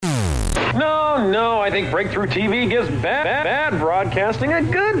No, I think Breakthrough TV gives bad broadcasting a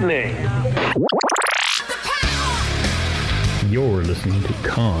good name. You're listening to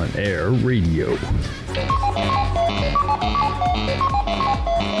Con Air Radio.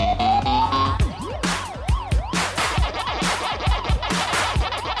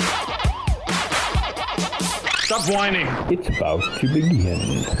 Stop whining. It's about to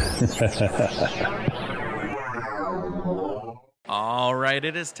begin. All right,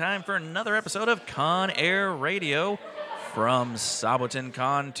 it is time for another episode of Con Air Radio from Saboten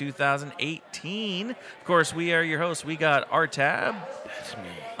Con 2018. Of course, we are your hosts. We got R-Tab. That's me.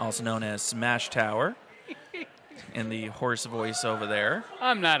 Also known as Smash Tower. In the horse voice over there.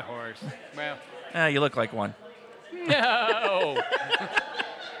 I'm not horse. Well, You look like one. no.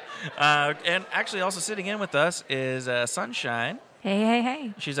 And actually also sitting in with us is Sunshine.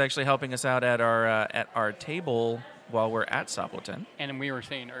 Hey. She's actually helping us out at our table while we're at Saboten. And we were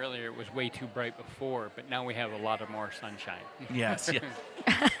saying earlier it was way too bright before, but now we have a lot of more sunshine. Yes. Yeah.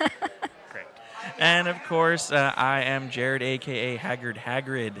 Great. And of course, I am Jared, a.k.a.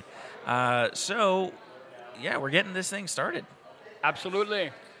 Hagrid. So, we're getting this thing started.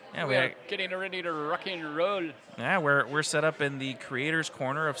 Absolutely. Yeah, we are getting ready to rock and roll. Yeah, we're set up in the Creators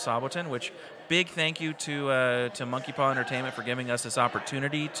Corner of Saboten, which big thank you to Monkey Paw Entertainment for giving us this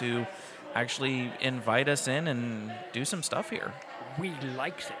opportunity to actually invite us in and do some stuff here. We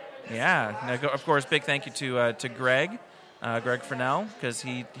likes it. Yeah, now, of course, big thank you to Greg Fresnel, because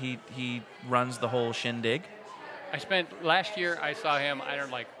he runs the whole shindig. Last year I saw him,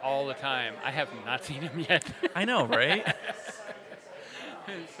 all the time. I have not seen him yet. I know, right?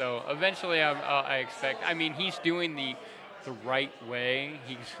 So eventually I expect, he's doing the right way.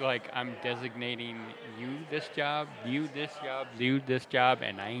 He's like, I'm designating you this job, you this job, you this job,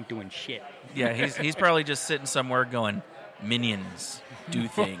 and I ain't doing shit. Yeah, he's probably just sitting somewhere going, minions, do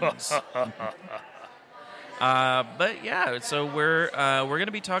things. But yeah, so we're going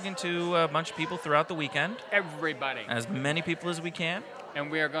to be talking to a bunch of people throughout the weekend. Everybody. As many people as we can. And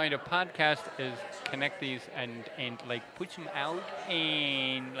we are going to podcast connect these and put them out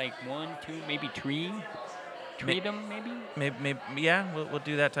in 1, 2, maybe 3. Treat them maybe? Maybe yeah, we'll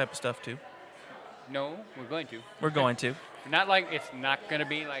do that type of stuff too. No, we're going to. We're going to. It's not going to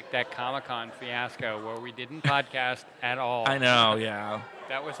be like that Comic-Con fiasco where we didn't podcast at all. I know, yeah.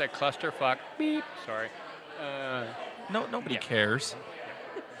 That was a clusterfuck. Beep. Sorry. Nobody cares.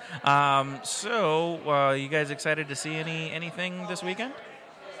 So, you guys excited to see anything this weekend?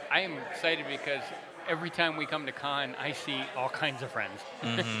 I am excited because every time we come to con, I see all kinds of friends.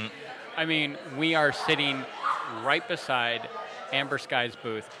 Mm-hmm. We are sitting right beside Amber Sky's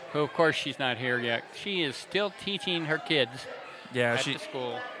booth, who, of course, she's not here yet. She is still teaching her kids at the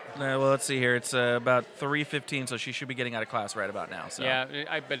school. Well, let's see here. It's about 3:15, so she should be getting out of class right about now. So.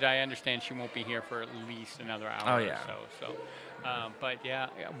 Yeah, but I understand she won't be here for at least another hour or so. But yeah,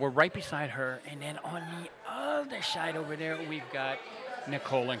 we're right beside her. And then on the other side over there, we've got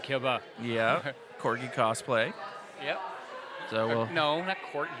Nicole and Kiba. Yeah, Corgi cosplay. Yep. So no, not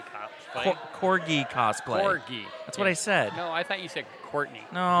Courtney cosplay. Corgi cosplay. Corgi. That's what I said. No, I thought you said Courtney.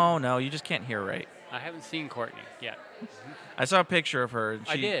 No, you just can't hear right. I haven't seen Courtney yet. I saw a picture of her.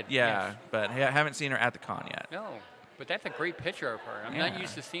 I did. Yeah, yes. But I haven't seen her at the con yet. No, but that's a great picture of her. I'm not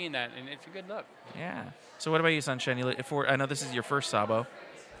used to seeing that, and it's a good look. Yeah. So what about you, Sunshine? I know this is your first Sabo.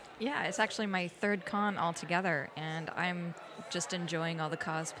 Yeah, it's actually my third con altogether, and I'm just enjoying all the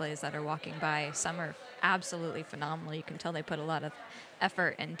cosplays that are walking by. Some are absolutely phenomenal. You can tell they put a lot of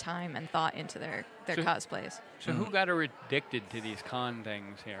effort and time and thought into their cosplays. So who got her addicted to these con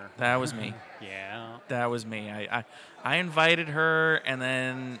things here? That was me. Yeah. That was me. I invited her, and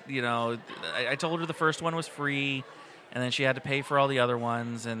then, I told her the first one was free, and then she had to pay for all the other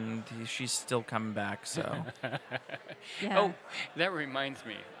ones, and she's still coming back, so. Yeah. Oh, that reminds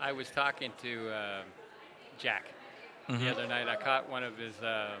me. I was talking to Jack the other night. I caught one of his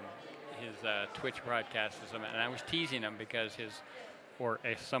Twitch broadcasts or something, and I was teasing him because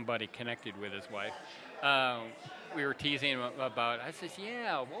somebody connected with his wife. We were teasing him about. I said,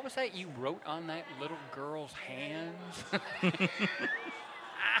 "Yeah, what was that you wrote on that little girl's hands?"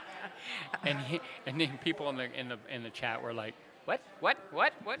 and then people in the chat were like,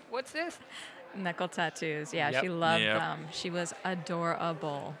 "What's this?" Knuckle tattoos. Yeah, Yep. she loved them. She was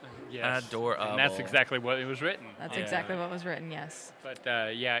adorable. Yes. Adorable. And that's exactly what it was written. That's exactly what was written, yes. But,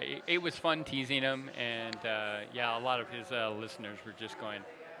 it was fun teasing him. And, a lot of his listeners were just going,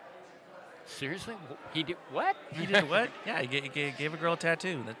 seriously? He did what? He did what? Yeah, he gave a girl a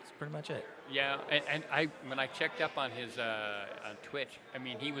tattoo. That's pretty much it. Yeah, and when I checked up on his on Twitch,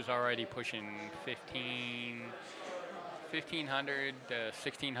 he was already pushing 1,500 to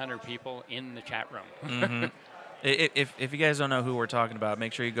 1,600 people in the chat room. Mm-hmm. If you guys don't know who we're talking about,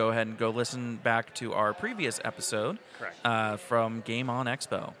 make sure you go ahead and go listen back to our previous episode. Correct. From Game On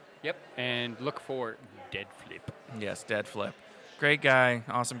Expo. Yep, and look for Dead Flip. Yes, Dead Flip. Great guy,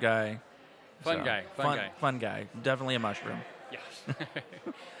 awesome guy. Fun guy. Fun guy. Definitely a mushroom. Yes.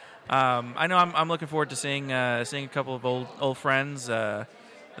 I know I'm looking forward to seeing a couple of old friends that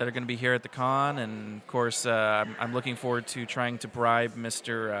are going to be here at the con, and of course I'm looking forward to trying to bribe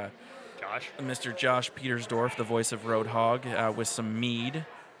Mr. Josh Petersdorf, the voice of Roadhog, with some mead.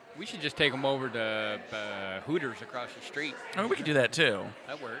 We should just take him over to Hooters across the street. I mean, we could do that too.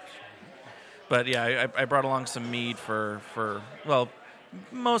 That works. But yeah, I brought along some mead for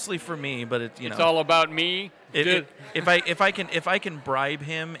mostly for me, but It's all about me. If I can bribe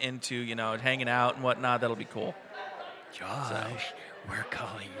him into hanging out and whatnot, that'll be cool. Josh, we're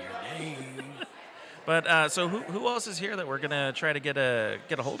calling your name. But so who else is here that we're gonna try to get a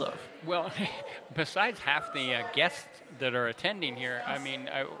hold of? Well, besides half the guests that are attending here, I mean,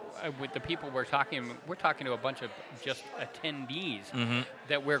 with the people we're talking to a bunch of just attendees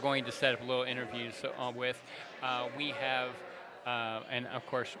that we're going to set up little interviews with. We have, and of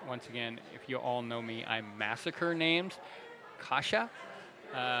course, once again, if you all know me, I massacre names. Kasha,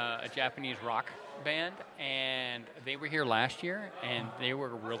 a Japanese rock band, and they were here last year, and they were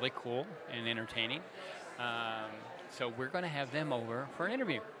really cool and entertaining. So we're going to have them over for an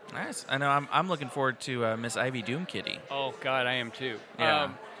interview. Nice. I know. I'm looking forward to Miss Ivy Doom Kitty. Oh God, I am too. Yeah.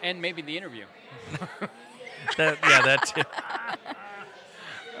 And maybe the interview. that too.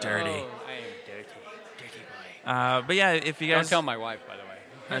 Dirty. Oh, I am dirty boy. But yeah, if you guys don't tell my wife, by the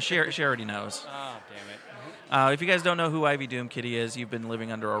way. she already knows. Oh, damn it. If you guys don't know who Ivy Doom Kitty is, you've been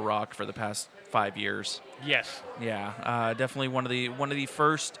living under a rock for the past 5 years. Yes. Yeah, definitely one of the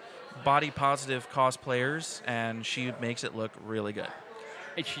first body positive cosplayers, and she makes it look really good.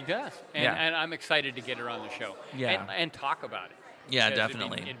 And she does. And, Yeah. and I'm excited to get her on the show. Yeah. And talk about it. Yeah, Because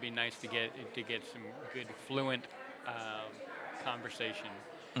definitely. It'd be nice to get some good, fluent conversation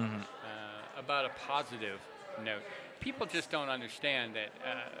about a positive note. People just don't understand that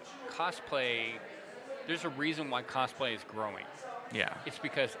cosplay. There's a reason why cosplay is growing. Yeah. It's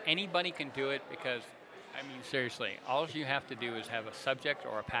because anybody can do it. Because, I mean, seriously, all you have to do is have a subject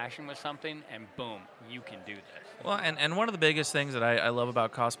or a passion with something, and boom, you can do this. Well, and one of the biggest things that I love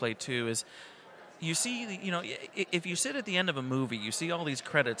about cosplay too is you see, if you sit at the end of a movie, you see all these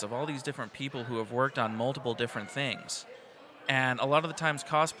credits of all these different people who have worked on multiple different things. And a lot of the times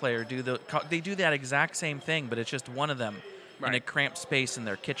cosplayers do that exact same thing, but it's just one of them in a Right. cramped space in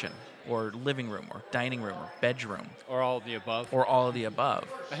their kitchen or living room or dining room or bedroom Or all of the above. or all of the above.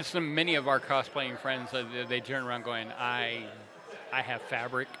 Many of our cosplaying friends, they turn around going, I have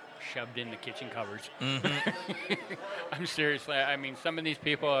fabric shoved in the kitchen cupboards. I'm seriously, I mean, some of these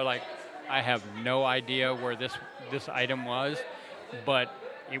people are like, I have no idea where this item was, but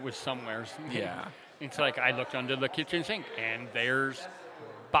it was somewhere. Yeah. It's like I looked under the kitchen sink, and there's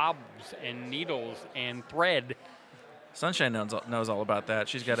bobs and needles and thread. Sunshine knows all about that.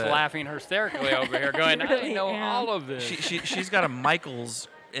 She's got She's laughing hysterically over here going, I really know am. all of this. she's got a Michaels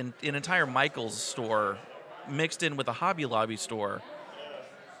an entire Michaels store mixed in with a Hobby Lobby store,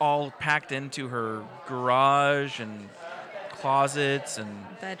 all packed into her garage and closets and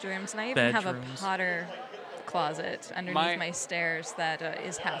Bedrooms, and I even have a Bedrooms. Potter closet underneath my stairs that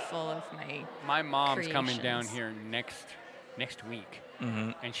is half full of My mom's coming down creations. here next week,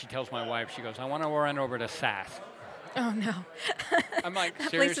 and she tells my wife, she goes, I want to run over to SAS. Oh no, I'm like, that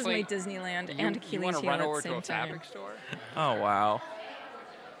place is seriously? my Disneyland You and Achilles want to heel run at over the to same a time. fabric store? oh wow.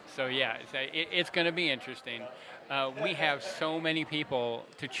 So yeah, it's going to be interesting. We have so many people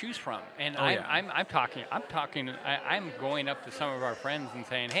to choose from, and I'm going up to some of our friends and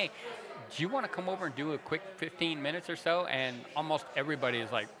saying, hey, do you want to come over and do a quick 15 minutes or so? And almost everybody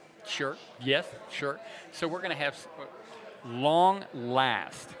is like, sure, yes, sure. So we're going to have long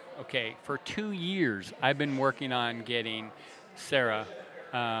last. Okay, for 2 years, I've been working on getting Sarah,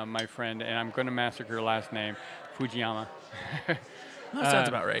 my friend, and I'm going to massacre her last name, Fujiyama. That sounds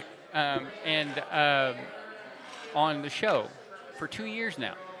about right. On the show for 2 years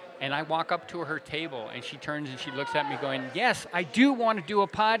now. And I walk up to her table, and she turns and she looks at me going, yes, I do want to do a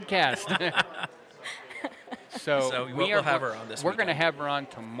podcast. So we'll have her on this We're going to weekend. have her on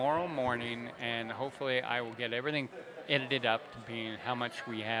tomorrow morning, and hopefully I will get everything edited up to being how much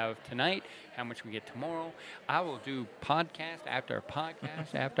we have tonight, how much we get tomorrow. I will do podcast after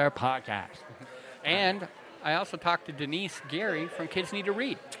podcast after podcast. And I also talked to Denise Gary from Kids Need to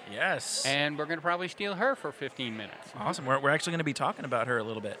Read, Yes. and we're going to probably steal her for 15 minutes. Awesome. We're actually going to be talking about her a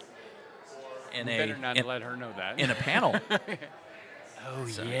little bit. in You better not let her know that. in a panel. Oh,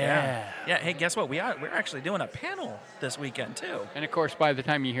 So, yeah. Hey, guess what? We're actually doing a panel this weekend too. And, of course, by the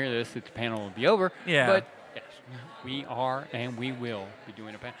time you hear this, the panel will be over. Yeah. But, yes, we are and we will be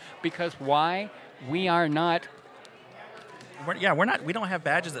doing a panel. Because why? We are not. We're not. We don't have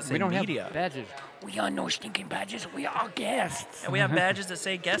badges that say We don't media. have badges. We are no stinking badges. We are guests. And we have badges that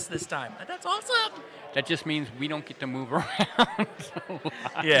say guest this time. That's awesome. That just means we don't get to move around.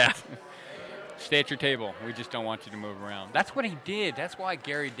 Yeah. Stay at your table. We just don't want you to move around. That's what he did. That's why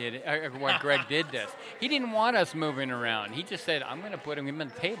Gary did it. Why Greg did this. He didn't want us moving around. He just said, I'm going to put him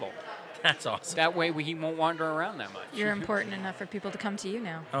at the table. That's awesome. That way he won't wander around that much. You're important enough for people to come to you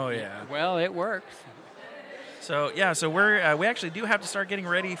now. Oh yeah. Well, it works. So we actually do have to start getting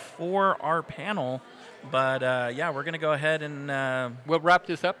ready for our panel, but we're gonna go ahead and We'll wrap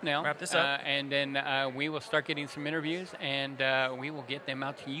this up now. Wrap this up. and then we will start getting some interviews, and we will get them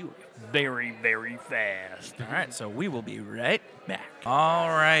out to you very, very fast. all right. So we will be right back. All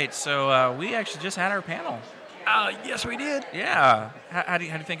right. So we actually just had our panel. Yes, we did. Yeah. How do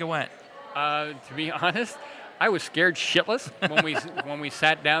you think it went? To be honest, I was scared shitless when we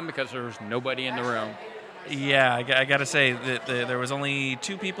sat down because there was nobody in the room. Yeah, I got to say that there was only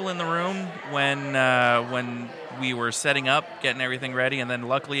 2 people in the room when we were setting up, getting everything ready, and then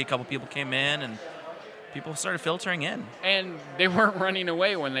luckily a couple people came in and people started filtering in. And they weren't running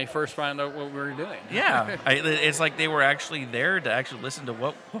away when they first found out what we were doing. Yeah, it's like they were actually there to actually listen to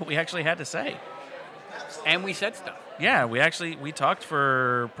what we actually had to say. And we said stuff. Yeah, we talked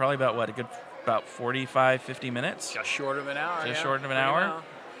for probably about 45, 50 minutes. Just short of an hour. Just yeah. short of an hour.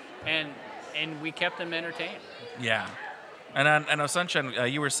 And we kept them entertained. Yeah, and I know Sunshine,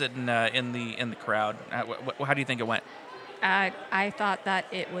 you were sitting in the crowd. How do you think it went? I thought that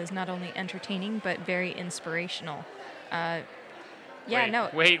it was not only entertaining but very inspirational.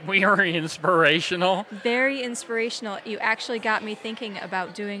 Wait, we are inspirational. Very inspirational. You actually got me thinking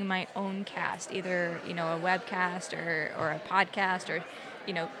about doing my own cast, either a webcast or a podcast or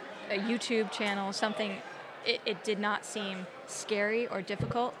a YouTube channel, something. It did not seem scary or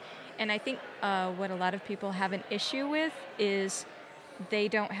difficult. And I think what a lot of people have an issue with is they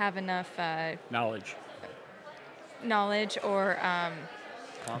don't have enough knowledge or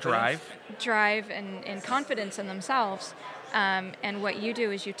drive and confidence in themselves. And what you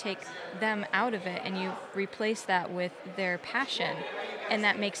do is you take them out of it and you replace that with their passion. And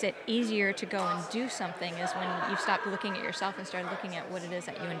that makes it easier to go and do something, is when you stop looking at yourself and start looking at what it is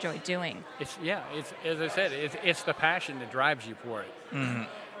that you enjoy doing. It's as I said, it's the passion that drives you for it. Mm-hmm.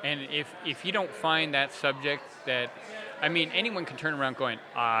 And if you don't find that subject anyone can turn around going,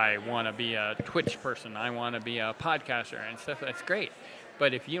 I want to be a Twitch person, I want to be a podcaster and stuff, that's great.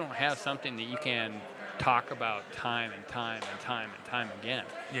 But if you don't have something that you can talk about time and time and time and time again,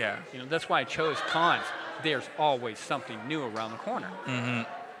 Yeah. That's why I chose cons. There's always something new around the corner.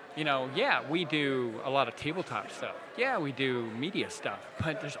 Mm-hmm. We do a lot of tabletop stuff. Yeah, we do media stuff,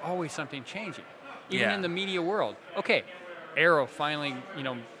 but there's always something changing. Even in the media world. Okay, Arrow finally,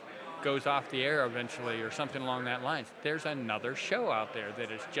 goes off the air eventually or something along that lines. There's another show out there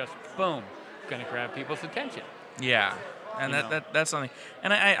that is just, boom, going to grab people's attention. Yeah, and that's something.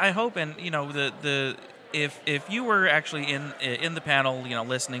 And I hope, and if you were actually in the panel,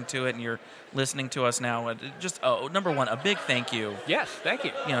 listening to it, and you're listening to us now, just number one, a big thank you. Yes, thank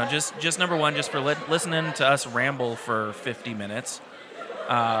you. Just number one, just for listening to us ramble for 50 minutes.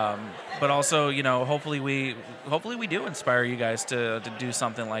 But also, hopefully we do inspire you guys to do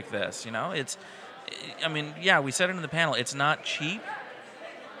something like this. We said it in the panel. It's not cheap,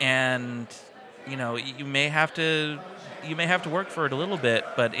 and you may have to work for it a little bit.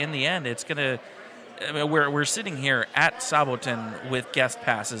 But in the end, it's gonna. We're sitting here at Saboten with guest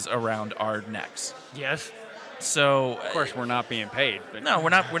passes around our necks. Yes. So of course we're not being paid. But no, we're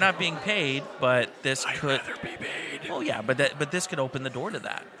not being paid. But this could. I'd rather be paid. Well, yeah, but this could open the door to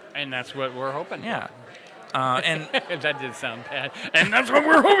that. And that's what we're hoping. Yeah. For. And that did sound bad. And that's what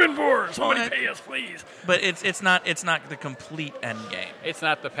we're hoping for. Somebody pay us, please. But it's not the complete end game. It's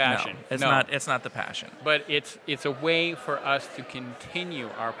not the passion. No, it's not the passion. But it's a way for us to continue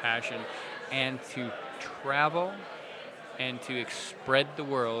our passion and to travel and to spread the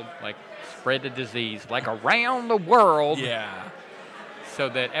world, spread the disease, around the world. Yeah. So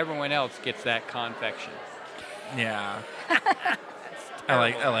that everyone else gets that confection. Yeah. I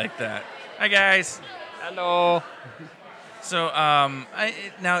like that. Hi guys. Hello. So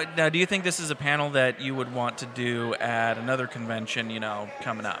now do you think this is a panel that you would want to do at another convention,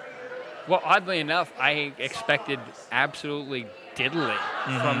 coming up? Well, oddly enough, I expected absolutely diddly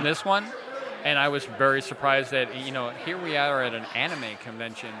from this one. And I was very surprised that, here we are at an anime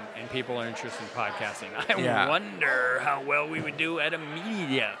convention and people are interested in podcasting. I wonder how well we would do at a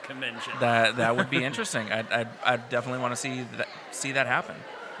media convention. That would be interesting. I'd definitely want to see that happen.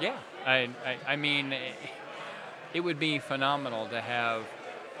 Yeah. I mean, it would be phenomenal to have,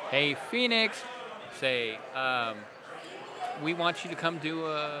 hey, Phoenix, say, we want you to come do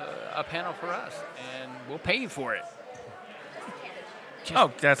a panel for us, and we'll pay you for it.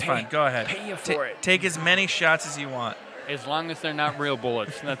 That's fine. Go ahead. Pay you for it. Take as many shots as you want. As long as they're not real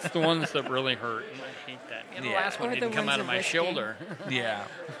bullets. That's the ones that really hurt. And I hate that. And the last one Or the didn't come ones out of my risky. shoulder. Yeah.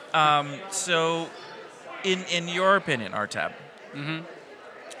 So, in your opinion, Artab,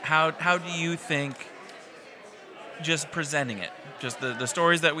 how do you think just presenting it, just the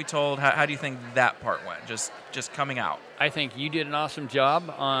stories that we told, how do you think that part went? Just coming out. I think you did an awesome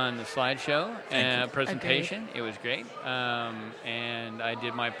job on the slideshow and you. presentation. It was great. And I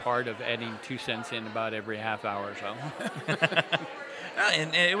did my part of adding 2 cents in about every half hour or so.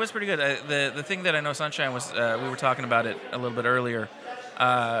 And it was pretty good. The thing that I know, Sunshine, was we were talking about it a little bit earlier.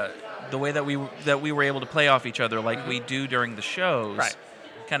 The way that we were able to play off each other like we do during the shows, Right.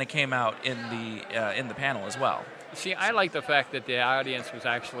 kind of came out in the panel as well. See, I like the fact that the audience was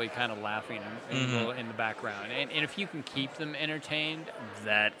actually kind of laughing in the background. And if you can keep them entertained,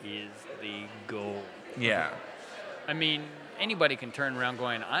 that is the goal. Yeah. I mean, anybody can turn around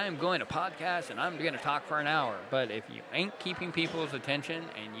going, I am going to podcast and I'm going to talk for an hour. But if you ain't keeping people's attention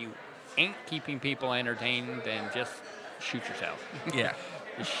and you ain't keeping people entertained, then just shoot yourself. Yeah.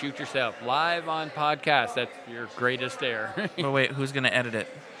 Just shoot yourself. Live on podcast, that's your greatest dare. But wait, who's going to edit it?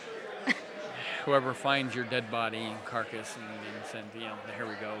 Whoever finds your dead body carcass and send, here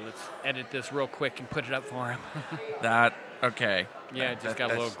we go. Let's edit this real quick and put it up for him. Okay. Yeah, it just got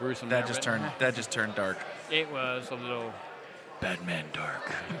a little gruesome. That there, just turned dark. It was a little Batman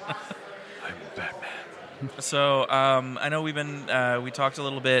dark. I'm Batman. So I know we talked a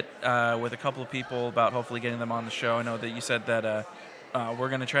little bit with a couple of people about hopefully getting them on the show. I know that you said that we're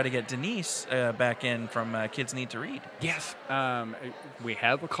going to try to get Denise back in from Kids Need to Read. Yes. We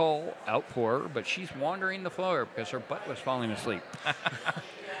have a call out for her, but she's wandering the floor because her butt was falling asleep.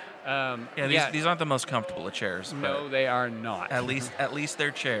 These aren't the most comfortable of chairs. No, they are not. At least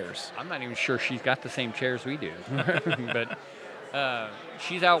they're chairs. I'm not even sure she's got the same chairs we do. But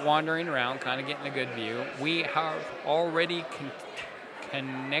she's out wandering around, kind of getting a good view. We have already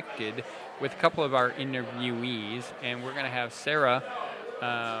connected with a couple of our interviewees, and we're going to have Sarah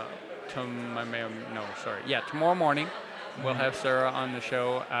tomorrow morning. We'll have Sarah on the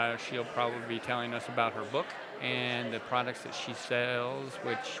show. She'll probably be telling us about her book and the products that she sells,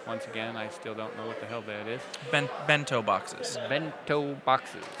 which, once again, I still don't know what the hell that is. Bento boxes. Bento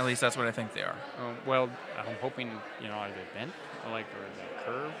boxes. At least that's what I think they are. Well, I'm hoping, are they bent? Or are they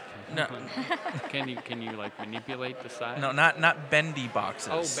curved? No. Can you like manipulate the size? No, not bendy boxes.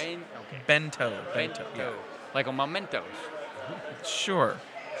 Oh, okay. Bento. Bento. Like a mementos. Sure.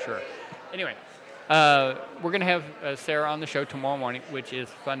 Anyway, we're going to have Sarah on the show tomorrow morning, which is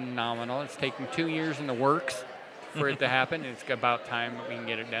phenomenal. It's taken 2 years in the works for it to happen. It's about time that we can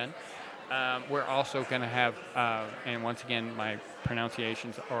get it done. We're also going to have, and once again, my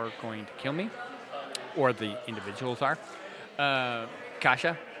pronunciations are going to kill me, or the individuals are,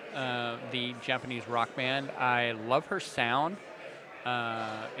 Kasha, the Japanese rock band. I love her sound,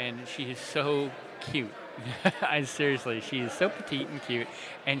 and she is so cute. Seriously, she is so petite and cute,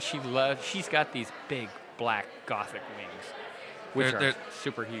 and she's got these big black gothic wings, which are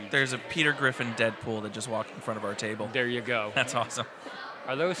super huge. There's a Peter Griffin Deadpool that just walked in front of our table. There you go. That's awesome.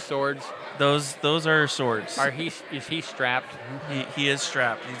 Are those swords? Those are swords. Is he strapped? He is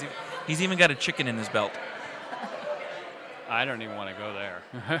strapped. He's even got a chicken in his belt. I don't even want to go there.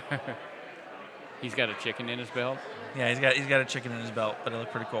 He's got a chicken in his belt? Yeah, he's got a chicken in his belt, but it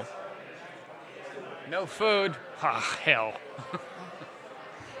looked pretty cool. No food. Ah, hell.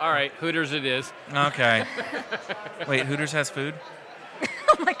 All right, Hooters it is. Okay. Wait, Hooters has food?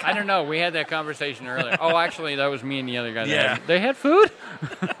 Oh my god. I don't know. We had that conversation earlier. Oh, actually, that was me and the other guy. Yeah. They had food?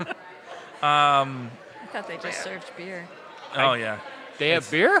 I thought they just served beer. Oh, yeah. They have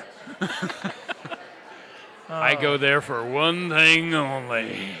beer? I go there for one thing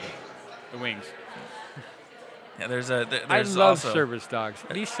only. The wings. Yeah, there's I love also, service dogs.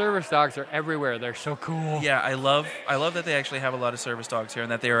 These service dogs are everywhere. They're so cool. Yeah, I love that they actually have a lot of service dogs here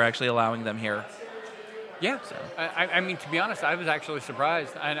and that they are actually allowing them here. Yeah. So. I mean, to be honest, I was actually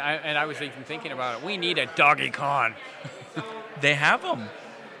surprised. And I was even thinking about it. We need a doggy con. They have them.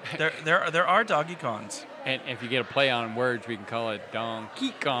 There are doggy cons. And if you get a play on words, we can call it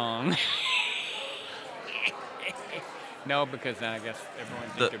Donkey Kong. No, because then I guess everyone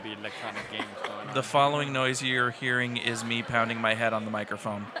thinks there'd be electronic games going on. The following noise you're hearing is me pounding my head on the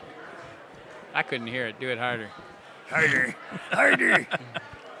microphone. I couldn't hear it. Do it harder. Harder. Harder.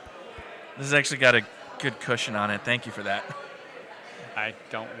 This has actually got a good cushion on it. Thank you for that. I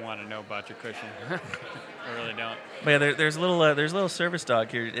don't want to know about your cushion. I really don't. But yeah, there's a little service dog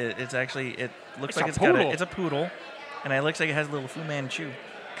here. It looks It's like a it's poodle. it's a poodle, and it looks like it has a little Fu Manchu.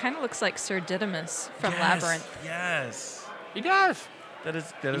 Kind of looks like Sir Didymus from Yes, Labyrinth. Yes. He does. That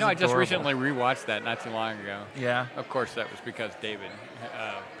is I just adorable. recently rewatched that not too long ago. Yeah. Of course, that was because David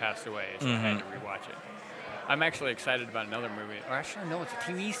passed away, so I had to rewatch it. I'm actually excited about another movie. Or actually, no, it's a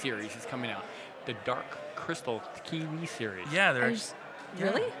TV series that's coming out. The Dark Crystal TV series. Yeah, I there's.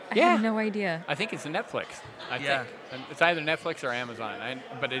 Really? I Yeah. had no idea. I think it's Netflix. I Yeah. think. It's either Netflix or Amazon,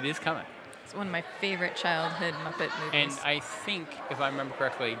 but it is coming. It's one of my favorite childhood Muppet And movies. I think, if I remember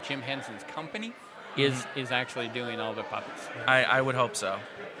correctly, Jim Henson's company is actually doing all the puppets. I would hope so.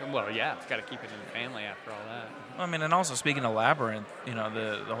 Well, yeah, it's got to keep it in the family after all that. Well, I mean, and also speaking of Labyrinth,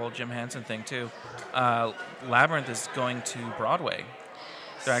 the whole Jim Henson thing too. Labyrinth is going to Broadway.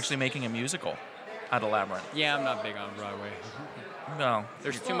 They're actually making a musical out of Labyrinth. Yeah, I'm not big on Broadway. No,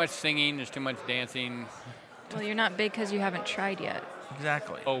 There's too much singing. There's too much dancing. Well, you're not big because you haven't tried yet.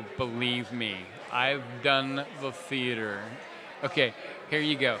 exactly. Oh, believe me, I've done the theater. Okay, here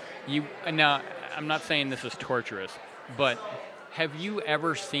you go. Now, I'm not saying this is torturous, but have you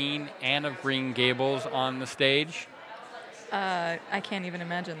ever seen Anne of Green Gables on the stage? I can't even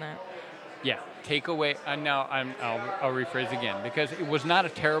imagine that. Yeah. Take away. Now I'll rephrase again because it was not a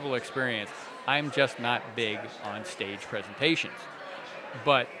terrible experience. I'm just not big on stage presentations,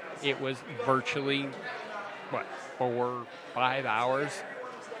 but it was virtually 4 or 5 hours,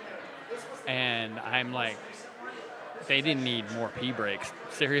 and I'm like, they didn't need more pee breaks,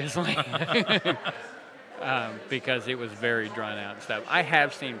 seriously, because it was very drawn out and stuff. I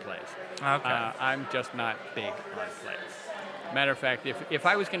have seen plays. Okay. I'm just not big on plays. Matter of fact, if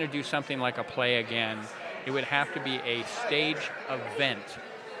I was going to do something like a play again, it would have to be a stage event,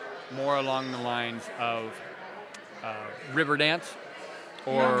 more along the lines of Riverdance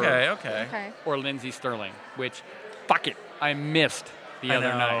Okay. or Lindsay Sterling, which, fuck it, I missed the other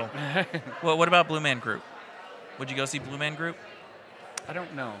night. Well, what about Blue Man Group? Would you go see Blue Man Group? I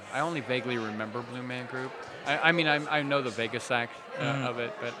don't know. I only vaguely remember Blue Man Group. I know the Vegas act of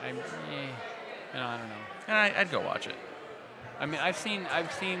it, but I don't know. I'd go watch it. I mean, I've seen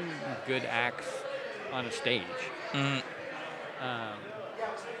good acts on a stage.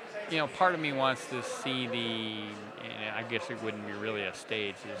 Part of me wants to see and I guess it wouldn't be really a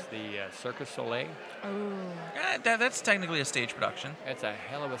stage, is the Cirque du Soleil. Oh. That's technically a stage production. It's a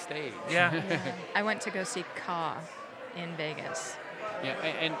hell of a stage. Yeah. I went to go see Ka in Vegas.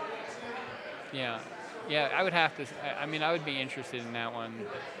 Yeah, I would have to. I mean, I would be interested in that one.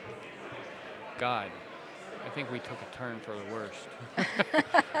 God, I think we took a turn for the worst.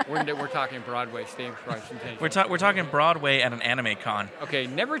 We're talking Broadway stage presentation. We're talking Broadway at an anime con. Okay,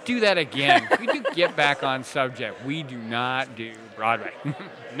 never do that again. We do get back on subject. We do not do Broadway.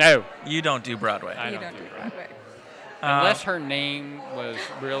 No. You don't do Broadway. I You don't do Broadway. Broadway. Unless her name was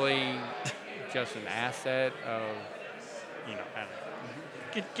really just an asset of, I don't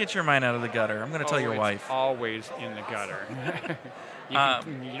know. Get your mind out of the gutter. I'm going to tell your It's wife. always in the gutter.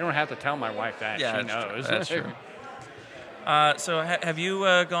 You don't have to tell my wife that. Yeah, she knows. That's true. So have you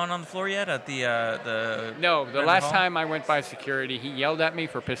gone on the floor yet at the No, the River last Hall? time I went by security, he yelled at me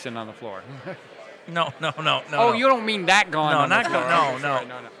for pissing on the floor. No. Oh, you don't mean that gone No, on not the floor. no, I'm sorry,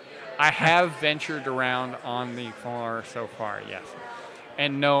 no. I have ventured around on the floor so far, yes.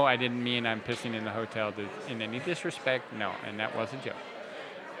 And no, I didn't mean I'm pissing in the hotel in any disrespect. No, and that was a joke.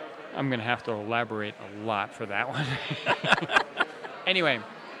 I'm going to have to elaborate a lot for that one. Anyway,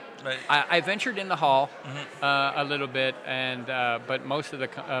 But- I ventured in the hall a little bit, and but most of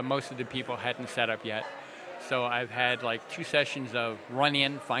the people hadn't set up yet. So I've had like 2 sessions of run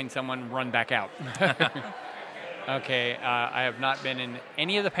in, find someone, run back out. Okay, I have not been in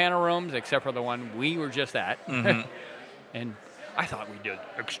any of the panel rooms except for the one we were just at, and I thought we did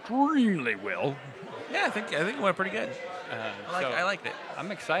extremely well. Yeah, I think it went pretty good. I liked it.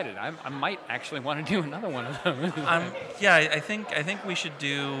 I'm excited. I might actually want to do another one of those. I think we should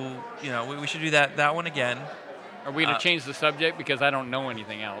do we should do that one again. Are we going to change the subject because I don't know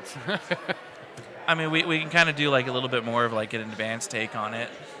anything else? I mean, we can kind of do like a little bit more of like an advanced take on it,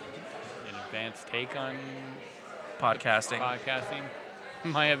 An advanced take on podcasting.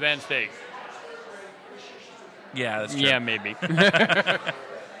 My advanced take. Yeah, that's true. Yeah, maybe. I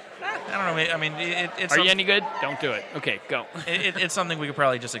don't know. I mean, it's Are you any good? Don't do it. Okay, go. it's something we could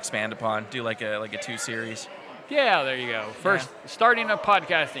probably just expand upon. Do like a 2 series. Yeah, there you go. First, starting up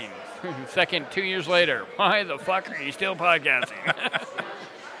podcasting. Second, 2 years later. Why the fuck are you still podcasting?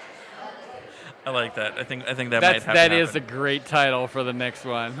 I like that. I think that might have to happen. That is a great title for the next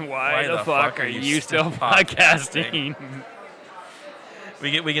one. Why the fuck are you still podcasting?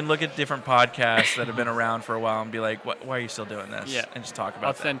 We can look at different podcasts that have been around for a while and be like, why are you still doing this? Yeah. And just talk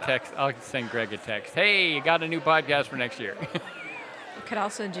about I'll send Greg a text. Hey, you got a new podcast for next year. You could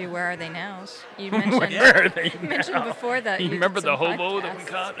also do Where Are They Nows? You mentioned, Where are they you mentioned before that You you remember did some the hobo that we podcasts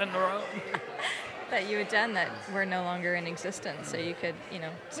caught in the road? that you had done that were no longer in existence, so you could,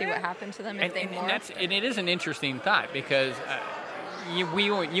 see what happened to them if they morphed. And it is an interesting thought because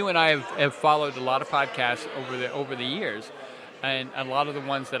you and I have followed a lot of podcasts over the years, and a lot of the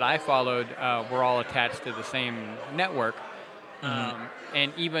ones that I followed were all attached to the same network.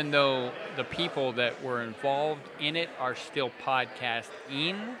 And even though the people that were involved in it are still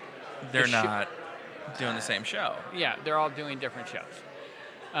podcasting, they're not doing the same show. Yeah, they're all doing different shows.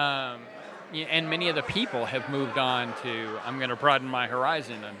 And many of the people have moved on to, I'm going to broaden my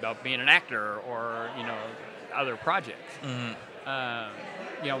horizon about being an actor or, other projects.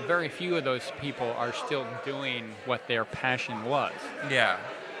 Very few of those people are still doing what their passion was. Yeah.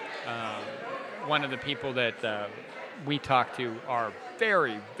 One of the people that we talked to, our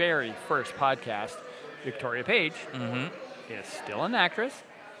very, very first podcast, Victoria Page, is still an actress.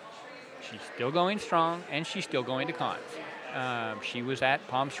 She's still going strong, and she's still going to cons. She was at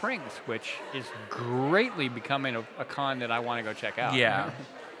Palm Springs, which is greatly becoming a con that I want to go check out. Yeah.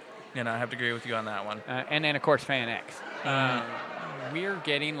 I have to agree with you on that one. And then, of course, Fan X. We're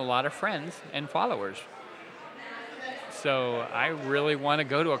getting a lot of friends and followers. So I really want to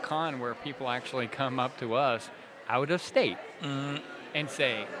go to a con where people actually come up to us out of state and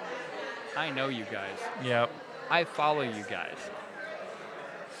say, I know you guys. Yep. I follow you guys.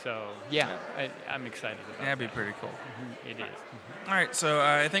 So, I'm excited about that. That'd be pretty cool. It is. All right, so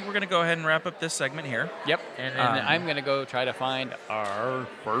I think we're going to go ahead and wrap up this segment here. Yep, and then I'm going to go try to find our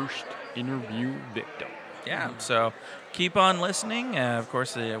first interview victim. Yeah, so keep on listening. Of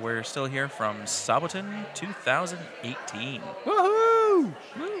course, we're still here from Saboton 2018. Woohoo!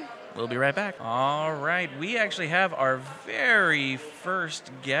 We'll be right back. All right, we actually have our very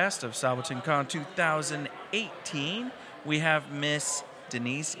first guest of Saboton Con 2018. We have Miss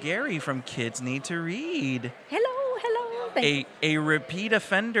Denise Gary from Kids Need to Read. Hello. A repeat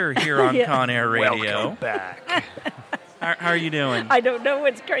offender here on Con Air Radio. Welcome back. How are you doing? I don't know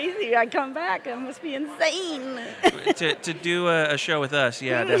what's crazy. I come back. I must be insane. to do a show with us,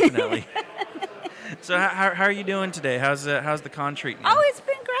 yeah, definitely. So how are you doing today? How's the con treating you? Oh, it's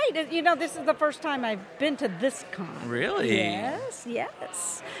been great. This is the first time I've been to this con. Really? Yes.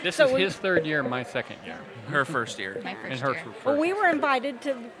 This is his third year, my second year. Her first year. My And first her year. first Well, we year. were invited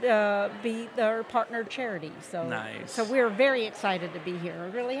to be their partner charity. So Nice. So we're very excited to be here. We're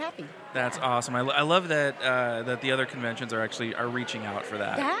really happy. That's awesome. I love that that the other conventions are reaching out for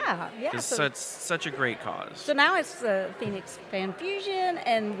that. Yeah. It's such a great cause. So now it's Phoenix Fan Fusion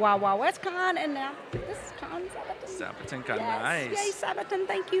and Wild Wild West Con, and now this con, Sabaton. Sabaton Con, Yes. nice. Yay, Sabaton,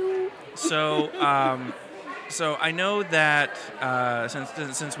 thank you. So, so I know that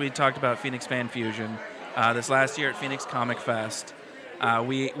since we talked about Phoenix Fan Fusion this last year at Phoenix Comic Fest,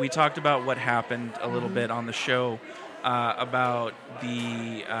 we talked about what happened a little bit on the show about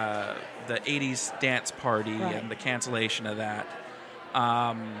the 80s dance party and the cancellation of that.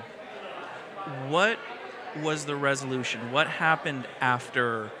 What was the resolution? What happened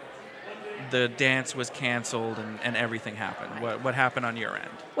after the dance was canceled and everything happened? What happened on your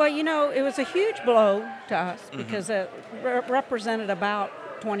end? Well, it was a huge blow to us because it represented about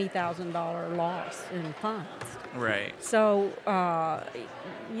 $20,000 loss in funds. Right. So,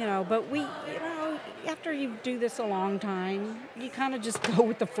 but we, after you do this a long time, you kind of just go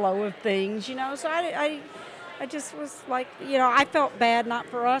with the flow of things, So I just was like, I felt bad, not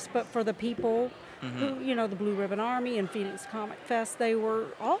for us, but for the people who, the Blue Ribbon Army and Phoenix Comic Fest, they were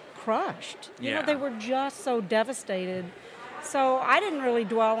all crushed. They were just so devastated. So I didn't really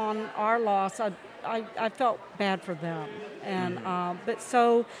dwell on our loss. I felt bad for them. And but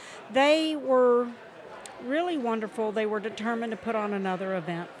so they were really wonderful. They were determined to put on another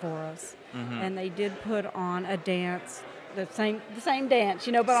event for us. And they did put on a dance, the same dance,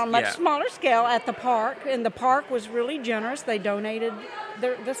 but on a much smaller scale at the park. And the park was really generous. They donated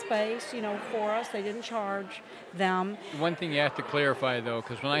the space, for us. They didn't charge them. One thing you have to clarify, though,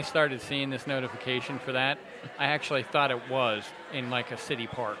 because when I started seeing this notification for that, I actually thought it was in like a city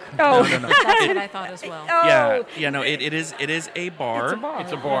park. Oh, No. That's what I thought as well. Oh. No, it is a bar. It's a bar.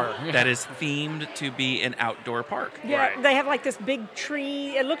 It's a bar. That is themed to be an outdoor park. Yeah, Right. they have like this big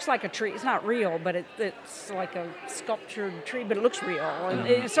tree. It looks like a tree. It's not real, but it's like a sculptured tree, but it looks real.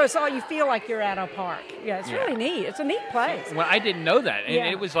 And so it's all you feel like you're at a park. Yeah, it's really neat. It's a neat place. Well, I didn't know that. And Yeah.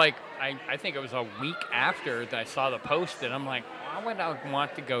 it was like, I think it was a week after that I saw the post, and I'm like, why would I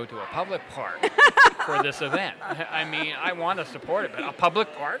want to go to a public park for this event? I mean, I want to support it, but a public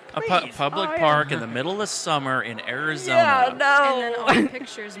park, A please. public Oh, yeah. park in the middle of summer in Arizona. Yeah, no. And then all the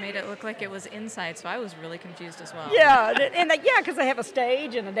pictures made it look like it was inside, so I was really confused as well. Yeah, because they have a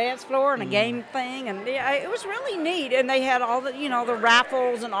stage and a dance floor and a game thing, and it was really neat. And they had all the the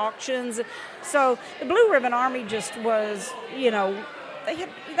raffles and auctions. So the Blue Ribbon Army just was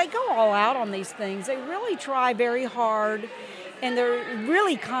they go all out on these things. They really try very hard, and they're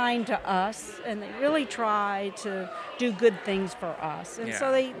really kind to us, and they really try to do good things for us. And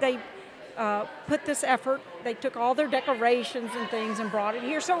so they put this effort. They took all their decorations and things and brought it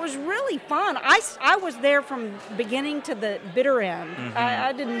here. So it was really fun. I was there from beginning to the bitter end.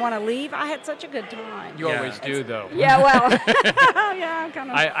 I didn't want to leave. I had such a good time. You Yeah. always do, though. Yeah, well, yeah, I'm kind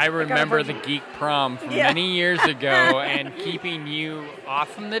of. I remember the Geek Prom from Yeah. many years ago, and keeping you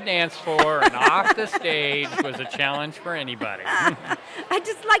off from the dance floor and off the stage was a challenge for anybody. I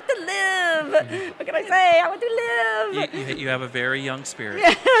just like to live. What can I say? I want to live. You have a very young spirit.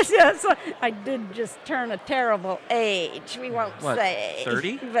 Yes. I did just turn a terrible age. We won't What, say.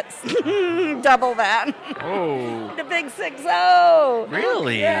 30? But double that. Oh, The big 6-0.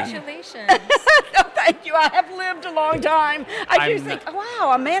 Really? Congratulations. No, thank you. I have lived a long time. I do I'm think,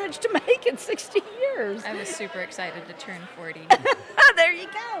 wow, I managed to make it 60 years. I was super excited to turn 40. There you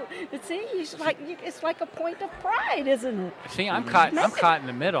go. But see, it's like a point of pride, isn't it? see, I'm caught in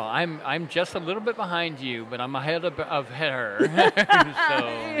the middle. I'm just a little bit behind you, but I'm ahead of her. So,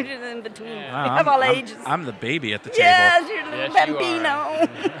 You're in between. Wow, We have all ages. I'm the baby at the table. Yes, you're the Yes, you bambino.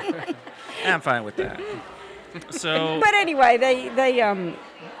 I'm fine with that. So But anyway, they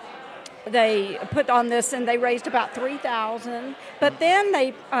put on this and they raised about $3,000. But then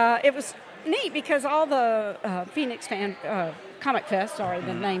it was neat because all the Phoenix Comic Fest, sorry,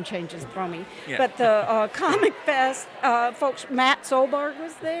 the name changes throw me. Yeah. But the Comic Fest folks, Matt Solberg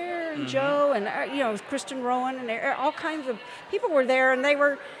was there, and Joe, and Kristen Rowan, and all kinds of people were there, and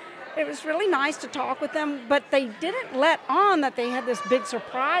it was really nice to talk with them, but they didn't let on that they had this big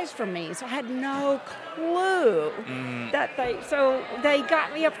surprise for me, so I had no clue so they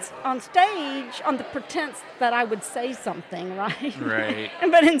got me up on stage on the pretense that I would say something, right? Right.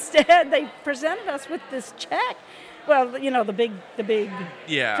 But instead, they presented us with this check. Well, the big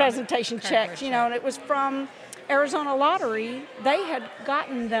Yeah. presentation Cardboard checks, check. and it was from Arizona Lottery. They had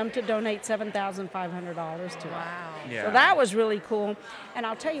gotten them to donate $7,500 to it. Wow. Yeah. So that was really cool. And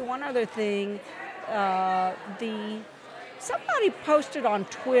I'll tell you one other thing. Somebody posted on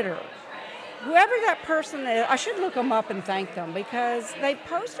Twitter. Whoever that person is, I should look them up and thank them because they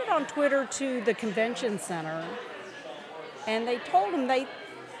posted on Twitter to the convention center, and they told them they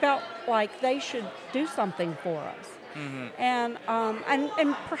felt like they should do something for us. And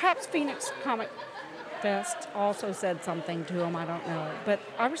perhaps Phoenix Comic Fest also said something to them. I don't know, but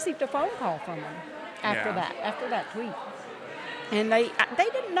I received a phone call from them after that tweet, and they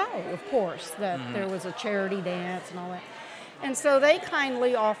didn't know, of course, that there was a charity dance and all that, and so they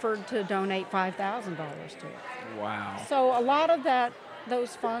kindly offered to donate $5,000 to it. Wow. So a lot of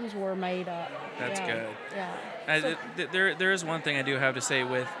those funds were made up. That's good. Yeah. There is one thing I do have to say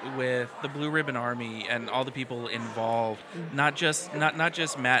with the Blue Ribbon Army and all the people involved, not just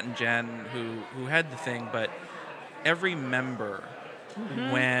Matt and Jen who had the thing, but every member.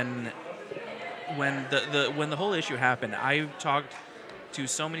 When the whole issue happened, I talked to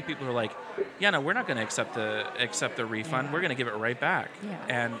so many people who are like, yeah, no, we're not going to accept the refund. Yeah. We're going to give it right back. Yeah.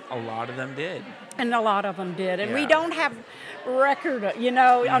 And a lot of them did. And a lot of them did. And we Yeah. don't have record,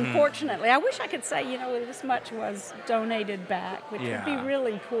 unfortunately. I wish I could say, this much was donated back, which would be Yeah.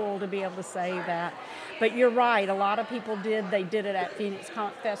 really cool to be able to say that. But you're right, a lot of people did. They did it at Phoenix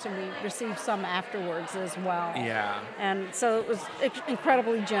Comic Fest, and we received some afterwards as well. Yeah. And so it was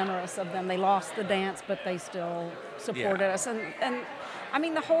incredibly generous of them. They lost the dance, but they still supported Yeah. us. And I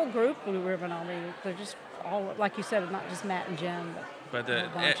mean, the whole group, Blue Ribbon Army, they're just all, like you said, not just Matt and Jen, But a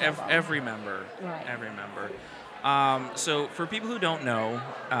bunch of them. every member. Right. Every member. So for people who don't know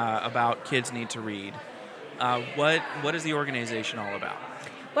about Kids Need to Read, what is the organization all about?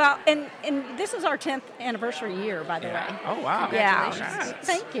 Well, and this is our 10th anniversary year, by the way. Oh, wow. Yeah. Congratulations.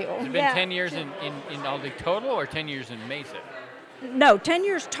 Thank you. It's been Yeah. 10 years in Aldi total, or 10 years in Mesa? No, 10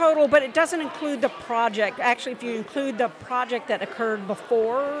 years total, but it doesn't include the project. Actually, if you include the project that occurred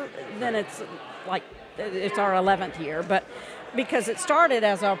before, then it's our 11th year. But because it started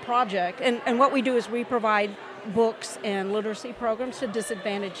as a project, and what we do is we provide books and literacy programs to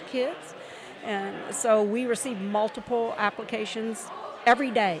disadvantaged kids. And so we receive multiple applications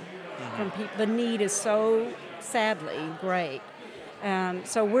every day from people. The need is so sadly great. And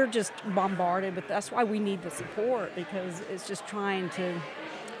so we're just bombarded, but that's why we need the support, because it's just trying to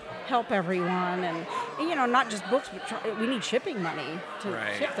help everyone. And not just books, but we need shipping money to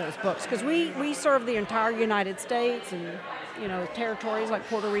ship those books, because we serve the entire United States and, territories like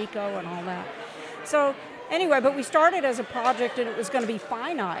Puerto Rico and all that. So anyway, but we started as a project, and it was going to be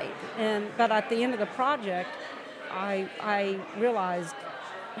finite. But at the end of the project, I realized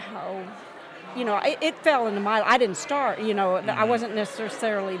how, it fell into I didn't start, I wasn't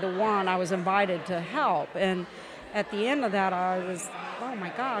necessarily the one. I was invited to help. And at the end of that, I was, oh my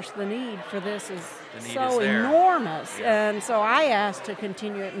gosh, the need for this is so enormous. Yeah. And so I asked to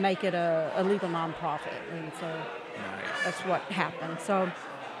continue it and make it a legal nonprofit. And so that's what happened. So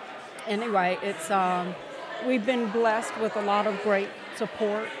anyway, it's we've been blessed with a lot of great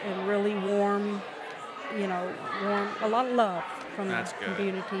support and really warm, a lot of love from the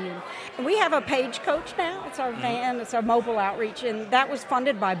community. And we have a Page Coach now. It's our van. It's our mobile outreach, and that was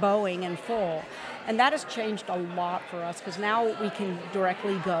funded by Boeing in full. And that has changed a lot for us, because now we can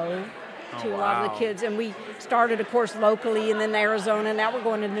directly go to a lot of the kids. And we started, of course, locally, and then Arizona. Now we're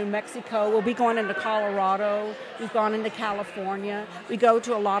going to New Mexico. We'll be going into Colorado. We've gone into California. We go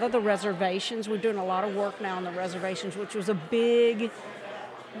to a lot of the reservations. We're doing a lot of work now on the reservations, which was a big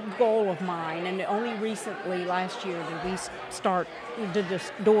goal of mine. And only recently, last year, did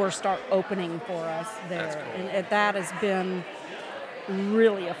this door start opening for us there. That's cool. And that has been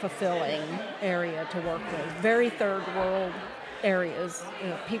really a fulfilling area to work with. Very third world areas,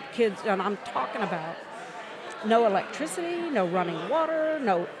 kids, and I'm talking about no electricity, no running water,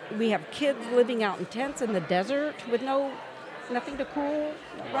 we have kids living out in tents in the desert with nothing to cool,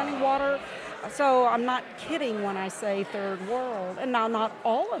 no running water. So I'm not kidding when I say third world. And now not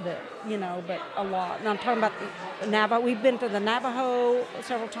all of it, but a lot. And I'm talking about the Navajo. We've been to the Navajo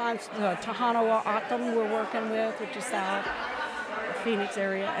several times, the Tohono O'odham we're working with, which is south, the Phoenix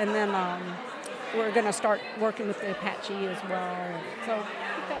area. And then we're going to start working with the Apache as well. So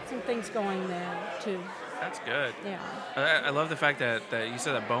we've got some things going there, too. That's good. Yeah. I love the fact that you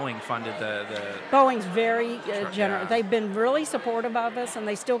said that Boeing funded the Boeing's very generous. They've been really supportive of us, and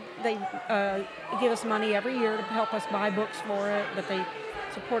they give us money every year to help us buy books for it. But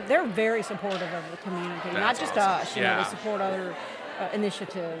they're very supportive of the community, not just us. They support other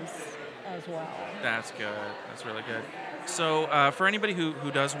initiatives as well. That's good. That's really good. So for anybody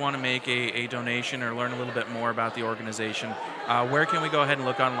who does want to make a donation or learn a little bit more about the organization, where can we go ahead and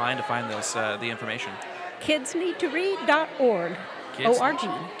look online to find the information? Kidsneedtoread.org. O-R-G.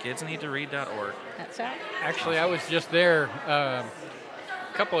 Kidsneedtoread.org. That's right. Actually, I was just there a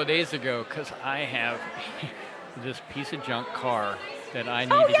couple of days ago, because I have this piece of junk car that I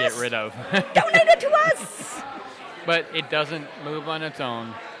need to get rid of. Donate it to us! But it doesn't move on its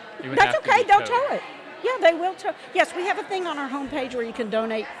own. That's okay. They'll tow it. Yeah, they will tow. Yes, we have a thing on our homepage where you can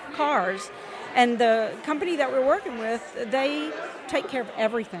donate cars. And the company that we're working with, they take care of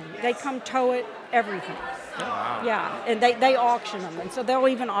everything. They come tow it, everything. Oh, wow. Yeah, and they auction them. And so they'll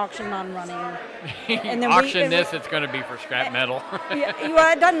even auction non-running. And then it's going to be for scrap metal.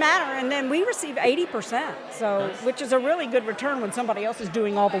 Well, it doesn't matter. And then we receive 80%, which is a really good return when somebody else is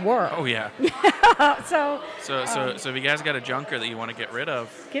doing all the work. Oh, yeah. So if you guys got a junker that you want to get rid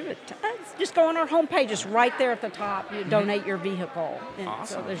of, give it to us. Just go on our homepage. It's right there at the top. You donate your vehicle. And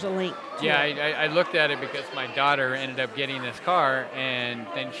awesome. So there's a link. I looked at it because my daughter ended up getting this car, and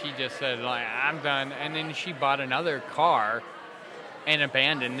then she just said, I'm done. And then she bought another car and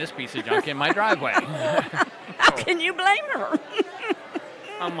abandoned this piece of junk in my driveway. How can you blame her?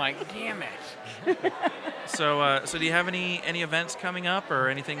 I'm like, damn it. So do you have any events coming up or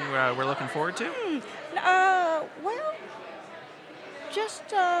anything we're looking forward to? Well, just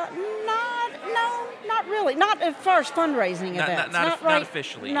not really. Not as far as fundraising events. Not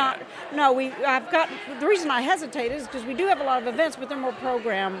officially. No, the reason I hesitate is because we do have a lot of events, but they're more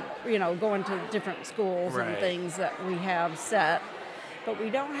program, going to different schools and things that we have set. But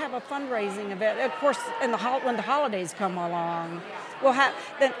we don't have a fundraising event. Of course, when the holidays come along, we'll have.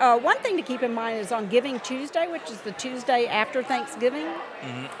 Then one thing to keep in mind is on Giving Tuesday, which is the Tuesday after Thanksgiving.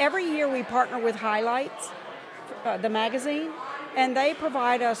 Mm-hmm. Every year we partner with Highlights, the magazine, And they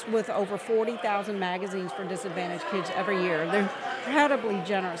provide us with over 40,000 magazines for disadvantaged kids every year. They're incredibly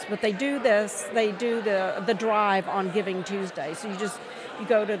generous, but they do this. They do the drive on Giving Tuesday. So you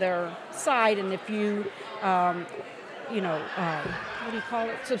go to their site, and if you what do you call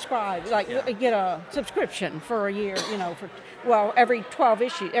it? Subscribe. Get a subscription for a year, every 12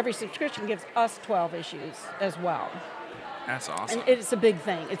 issues. Every subscription gives us 12 issues as well. That's awesome. And it's a big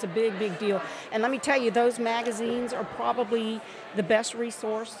thing. It's a big, big deal. And let me tell you, those magazines are probably the best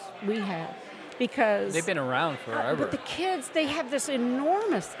resource we have because... They've been around forever. But the kids, they have this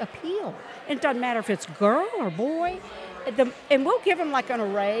enormous appeal. It doesn't matter if it's girl or boy. And we'll give them like an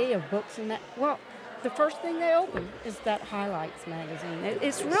array of books and that. Well, the first thing they open is that Highlights magazine.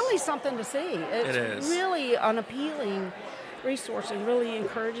 It's really something to see. It is really an appealing resource and really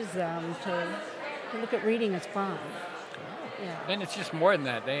encourages them to look at reading as fun. Yeah. Then it's just more than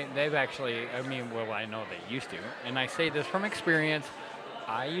that. They've actually, I know they used to, and I say this from experience.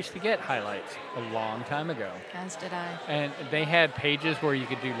 I used to get Highlights a long time ago. As did I. And they had pages where you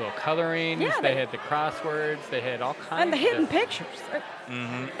could do little colorings. Yeah, they had the crosswords. They had all kinds. And the hidden pictures.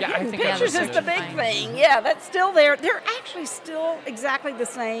 Mm-hmm. Yeah, I think pictures is the big thing. Yeah, that's still there. They're actually still exactly the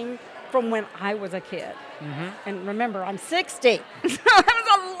same from when I was a kid. Mm-hmm. And remember, I'm 60. That was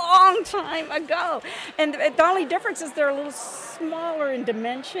a long time ago. And the only difference is they're a little smaller in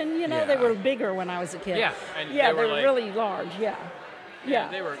dimension. Yeah. They were bigger when I was a kid. Yeah, and yeah, they were really large. Yeah. Yeah.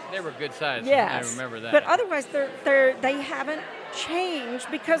 They were good size. Yes. I remember that. But otherwise, they haven't changed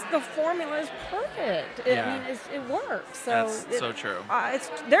because the formula is perfect. It works. So that's so true.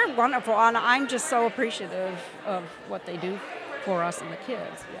 They're wonderful, and I'm just so appreciative of what they do for us and the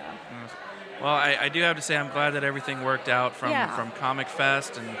kids. Yeah. Well, I do have to say I'm glad that everything worked out from Comic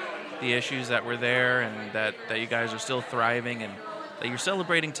Fest and the issues that were there, and that you guys are still thriving and that you're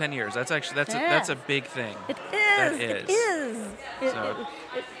celebrating 10 years. That's a big thing. It is. It is.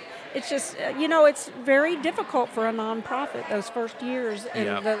 It's just, it's very difficult for a nonprofit those first years,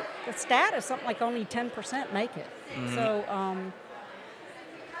 and the status, something like only 10% make it. Mm-hmm. So,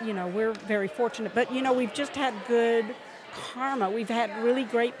 we're very fortunate. But, we've just had good karma. We've had really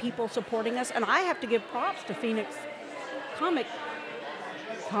great people supporting us, and I have to give props to Phoenix Comic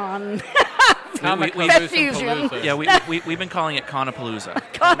Con. Fest Fusion. Yeah, we've been calling it Conapalooza.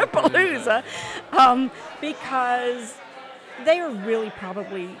 Conapalooza, because they are really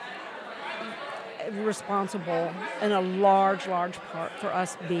probably responsible in a large part for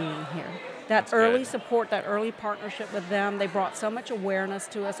us being here. That's early good. Support, that early partnership with them, they brought so much awareness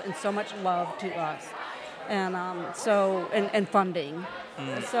to us and so much love to us. And and funding.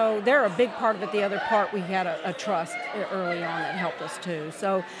 Mm. So they're a big part of it. The other part, we had a trust early on that helped us too.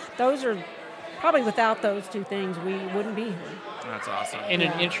 So those are probably, without those two things, we wouldn't be here. That's awesome. And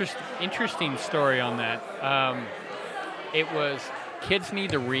an interesting story on that. It was Kids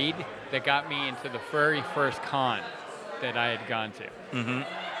Need to Read that got me into the very first con that I had gone to.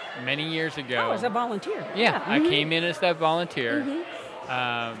 Mm-hmm. Many years ago. Oh, as a volunteer. Yeah, Mm-hmm. I came in as that volunteer. Mm-hmm.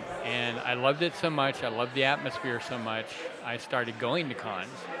 And I loved it so much. I loved the atmosphere so much. I started going to cons.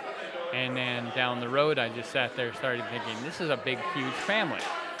 And then down the road, I just sat there, started thinking, this is a big, huge family.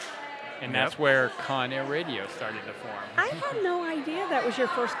 And that's where Con Air Radio started to form. I had no idea that was your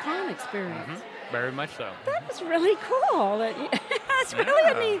first con experience. Mm-hmm. Very much so. That is really cool. That's really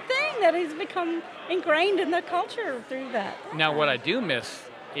a neat thing that has become ingrained in the culture through that. Now, what I do miss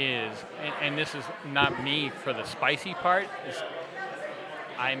is, and this is not me for the spicy part, is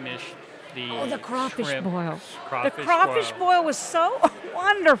I miss the crawfish boil. The crawfish boil was so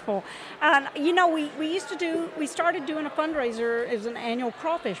wonderful. And, we started doing a fundraiser. It was an annual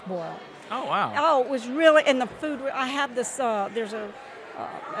crawfish boil. Oh, wow. Oh, it was really, and the food, I have this, there's a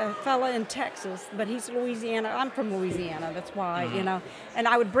fella in Texas, but he's Louisiana. I'm from Louisiana, that's why, and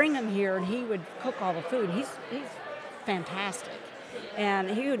I would bring him here, and he would cook all the food. He's fantastic. And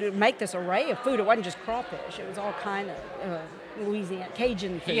he would make this array of food. It wasn't just crawfish. It was all kind of Louisiana,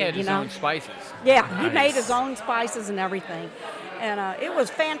 Cajun food. He had his own spices. Yeah, nice. He made his own spices and everything. And it was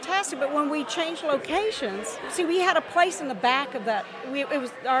fantastic. But when we changed locations, see, we had a place in the back of that.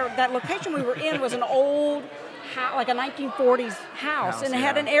 That location we were in was an old house, like a 1940s house, and it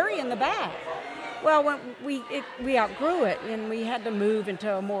had an area in the back. Well, when we outgrew it, and we had to move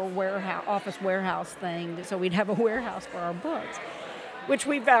into a more office warehouse thing, so we'd have a warehouse for our books, which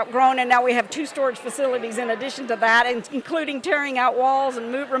we've outgrown, and now we have 2 storage facilities in addition to that, including tearing out walls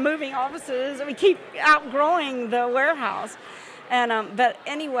and removing offices. And we keep outgrowing the warehouse. And but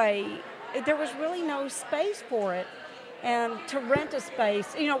anyway, there was really no space for it. And to rent a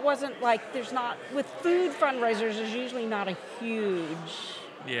space, it wasn't like with food fundraisers, there's usually not a huge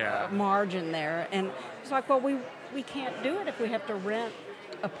margin there. And it's like, well, we can't do it if we have to rent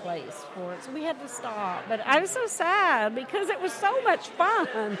a place for it. So we had to stop. But I was so sad because it was so much fun.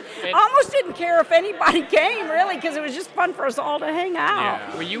 I almost didn't care if anybody came, really, because it was just fun for us all to hang out.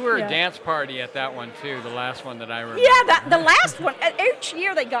 Yeah. Well, you were a dance party at that one, too, the last one that I remember. Yeah, the last one. Each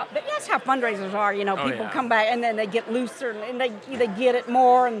year they got, but that's how fundraisers are, people come back and then they get looser and they get it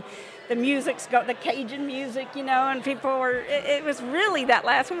more, and the music's got the Cajun music, and people were, it was really, that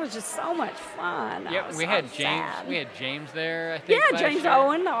last one was just so much fun. Yeah, we had James there, I think. Yeah, James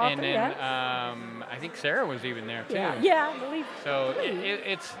Owen, the author, and then I think Sarah was even there too. Yeah, I believe. So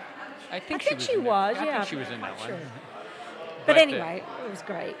it's, I think she was in that one. Sure. But anyway, it was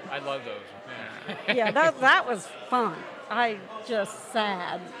great. I love those. Yeah, that was fun. I just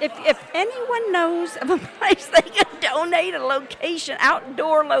sad. If anyone knows of a place they can donate a location,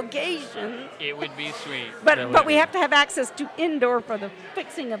 outdoor location, it would be sweet. But we have to have access to indoor for the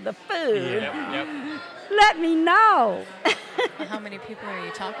fixing of the food. Yep. Let me know. How many people are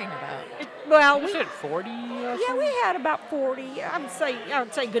you talking about? Well, we said 40 or something? Yeah, we had about 40. I would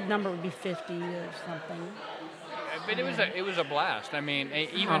say a good number would be 50 or something. But it was a blast. I mean,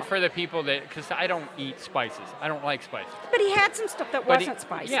 even for the people because I don't eat spices. I don't like spices. But he had some stuff that wasn't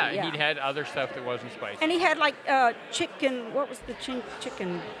spicy. Yeah, he had other stuff that wasn't spicy. And he had like chicken. What was the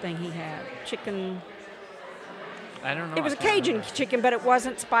chicken thing he had? Chicken. I don't know. It was a Cajun chicken, but it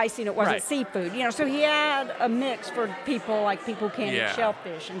wasn't spicy and it wasn't seafood. So he had a mix for people who can't eat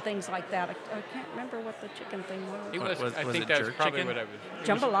shellfish and things like that. I can't remember what the chicken thing was. I think that's probably what I was.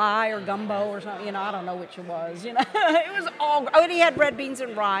 Jambalaya or gumbo or something. I don't know which it was. It was all. Oh, and he had red beans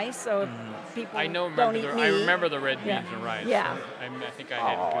and rice. So people I remember the red beans and rice. Yeah. So I think I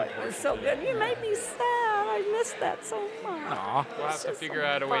had good. It was so good. You made me sad. I missed that so much. Aw. We'll have to figure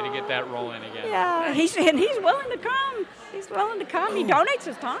out a way to get that rolling again. Yeah, he's willing to come. He's willing to come. He donates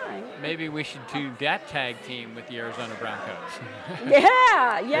his time. Maybe we should do that tag team with the Arizona Broncos.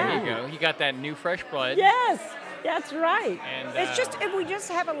 Yeah. There you go. You got that new fresh blood. Yes, that's right. And it's just if we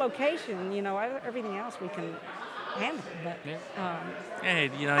just have a location, everything else we can handle. But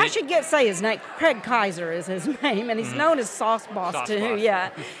I should say his name. Craig Kaiser is his name, and he's known as Sauce Boss too. Boss. Yeah.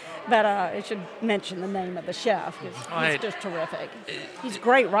 But I should mention the name of the chef because he's just terrific. He's a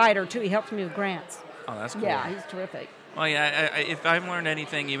great writer too. He helps me with grants. Oh, that's cool. Yeah, he's terrific. Well, yeah, if I've learned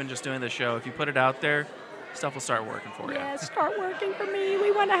anything, even just doing the show, if you put it out there, stuff will start working for you. Yeah, start working for me. We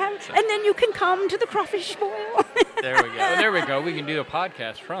want to have, and then you can come to the crawfish boil. There we go. Well, there we go. We can do a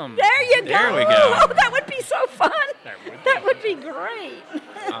podcast from. There you go. There we go. Oh, that would be so fun. That would be great.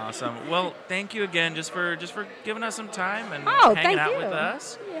 Awesome. Well, thank you again just for giving us some time and hanging out with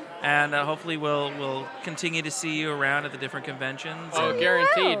us. Yeah. And hopefully we'll continue to see you around at the different conventions. Oh,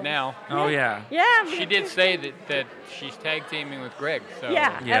 guaranteed now. Oh, yeah. Yeah. She did say that she's tag teaming with Greg. So.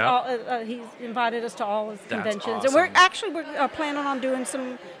 Yeah. He's invited us to all his conventions. Awesome. And we're planning on doing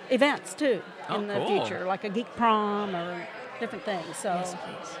some events, too, in the future, like a geek prom or different things. So. Yes,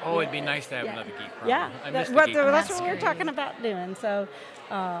 please. Oh, it'd be nice to have another geek prom. Yeah. That's what we're talking about doing. So.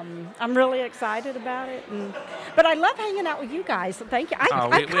 I'm really excited about it, but I love hanging out with you guys. So thank you. I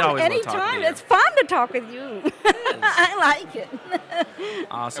come anytime. It's fun to talk with you. I like it.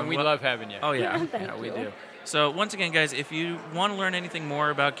 Awesome. And we love having you. Oh yeah, Thank you. we do. So once again, guys, if you want to learn anything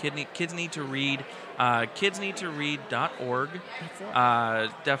more about Kids Need to Read, kidsneedtoread.org. That's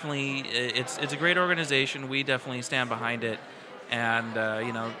it. Definitely, it's a great organization. We definitely stand behind it, and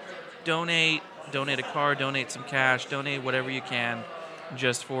donate a car, donate some cash, donate whatever you can.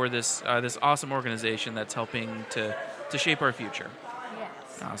 Just for this awesome organization that's helping to shape our future.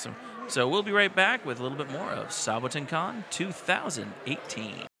 Yes. Awesome. So we'll be right back with a little bit more of SabotinCon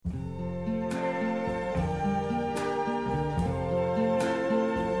 2018.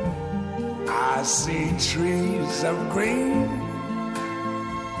 I see trees of green,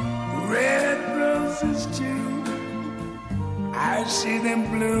 red roses too. I see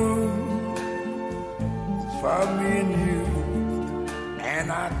them bloom for me and you.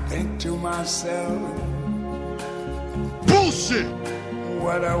 And I think to myself, bullshit!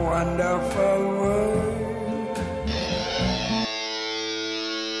 What a wonderful world.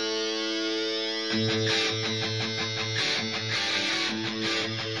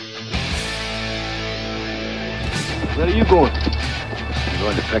 Where are you going? I'm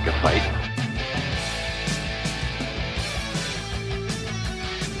going to pick a fight.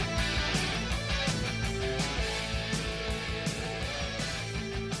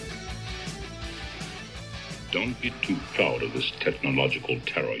 Don't be too proud of this technological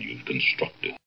terror you've constructed.